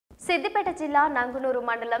సిద్దిపేట జిల్లా నంగునూరు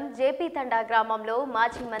మండలం జేపీ తండా గ్రామంలో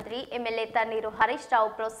మాజీ మంత్రి ఎమ్మెల్యే తన్నీరు హరీష్ రావు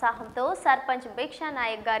ప్రోత్సాహంతో సర్పంచ్ భిక్షా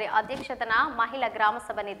నాయక్ గారి అధ్యక్షతన మహిళా గ్రామ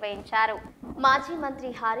సభ నిర్వహించారు. మాజీ మంత్రి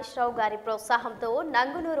హరీష్ రావు గారి ప్రోత్సాహంతో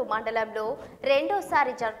నంగునూరు మండలంలో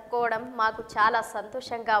రెండోసారి జరుపుకోవడం మాకు చాలా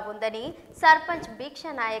సంతోషంగా ఉందని సర్పంచ్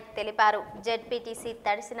భిక్షా నాయక్ తెలిపారు. జెడ్పీటీసీ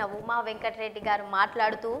తడిసిన ఉమా వెంకటరెడ్డి గారు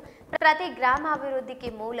మాట్లాడుతూ ప్రతి గ్రామాభివృద్ధికి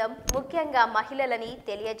మూలం ముఖ్యంగా మహిళలని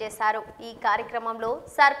తెలియజేశారు. ఈ కార్యక్రమంలో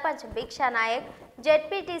సర్పంచ్ భిక్షా నాయక్,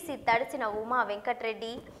 జెడ్పీటీసీ తడిసిన ఉమా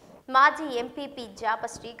వెంకటరెడ్డి, మాజీ MPP జాప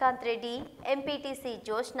Srikanth Reddy, MPTC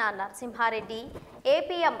Joshna Narasimha Reddy,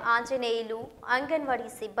 APM Anjaneyulu, anganwadi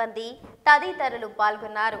సిబ్బంది తదితరులు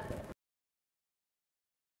పాల్గొన్నారు.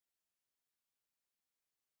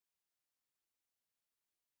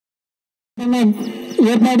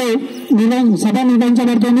 ఏర్పాటు సభ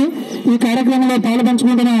నిర్వహించబడుతుంది. ఈ కార్యక్రమంలో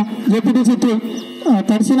పాల్పంచుకుంటున్న జెడ్పీటీసీ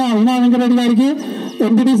తడిసిన ఉమా వెంకటరెడ్డి గారికి,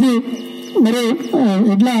 ఎంపీటీసీ మరి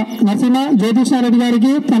ఎడ్ల నరసింహ జ్యోతిష్ణారెడ్డి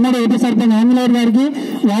గారికి, తమ్ముడు ఉప సర్పంచ్ ఆంజనేయులు గారికి,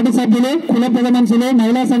 వార్డు సభ్యులు, కుల పెద్ద మనుషులు,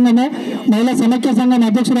 మహిళా సమైక్య సంఘం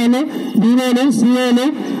అధ్యక్షురాలు, బీఓలు, సిఓలు,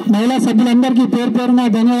 మహిళా సభ్యులందరికీ పేరు పేరున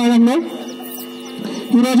ధన్యవాదాలు.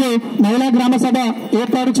 ఈరోజు మహిళా గ్రామ సభ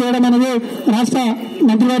ఏర్పాటు చేయడం అనేది రాష్ట్ర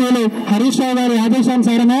మంత్రివర్యులు హరీష్ రావు గారి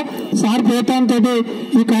ఆదేశానుసారమే సార్ ప్రోత్సాహంతో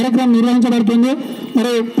ఈ కార్యక్రమం నిర్వహించబడుతుంది.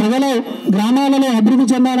 మరి ప్రజలు గ్రామాలలో అభివృద్ధి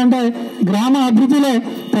చెందాలంటే గ్రామ అభివృద్ధిలో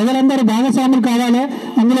ప్రజలందరూ భాగస్వాములు కావాలి.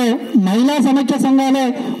 అందులో మహిళా సమైక్య సంఘాలే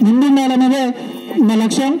ముందుండాలనేదే మా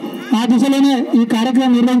లక్ష్యం. ఆ దిశలోనే ఈ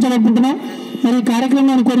కార్యక్రమం నిర్వహించాలనుకుంటున్నాం. మరి ఈ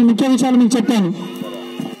కార్యక్రమంలో కొన్ని ముఖ్య విషయాలు మీకు చెప్పాను.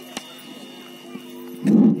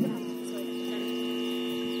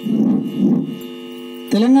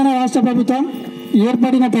 తెలంగాణ రాష్ట్ర ప్రభుత్వం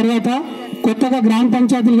ఏర్పడిన తర్వాత కొత్తగా గ్రామ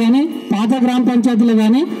పంచాయతీలు కానీ, పాత గ్రామ పంచాయతీలు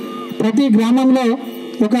కానీ ప్రతి గ్రామంలో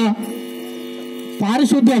ఒక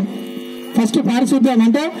పారిశుద్ధ్యం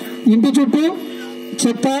అంటే ఇంటి చుట్టూ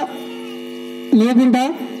చెత్త లేకుండా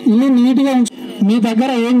ఇల్లు నీట్గా ఉంచు. మీ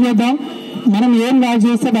దగ్గర ఏం చేద్దాం, మనం ఏం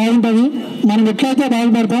చేస్తే బాగుంటుంది, మనం ఎట్లయితే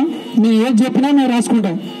బాగుపడతాం, మీరు ఏది చెప్పినా మేము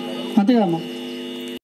రాసుకుంటాం. అంతే కదమ్మా.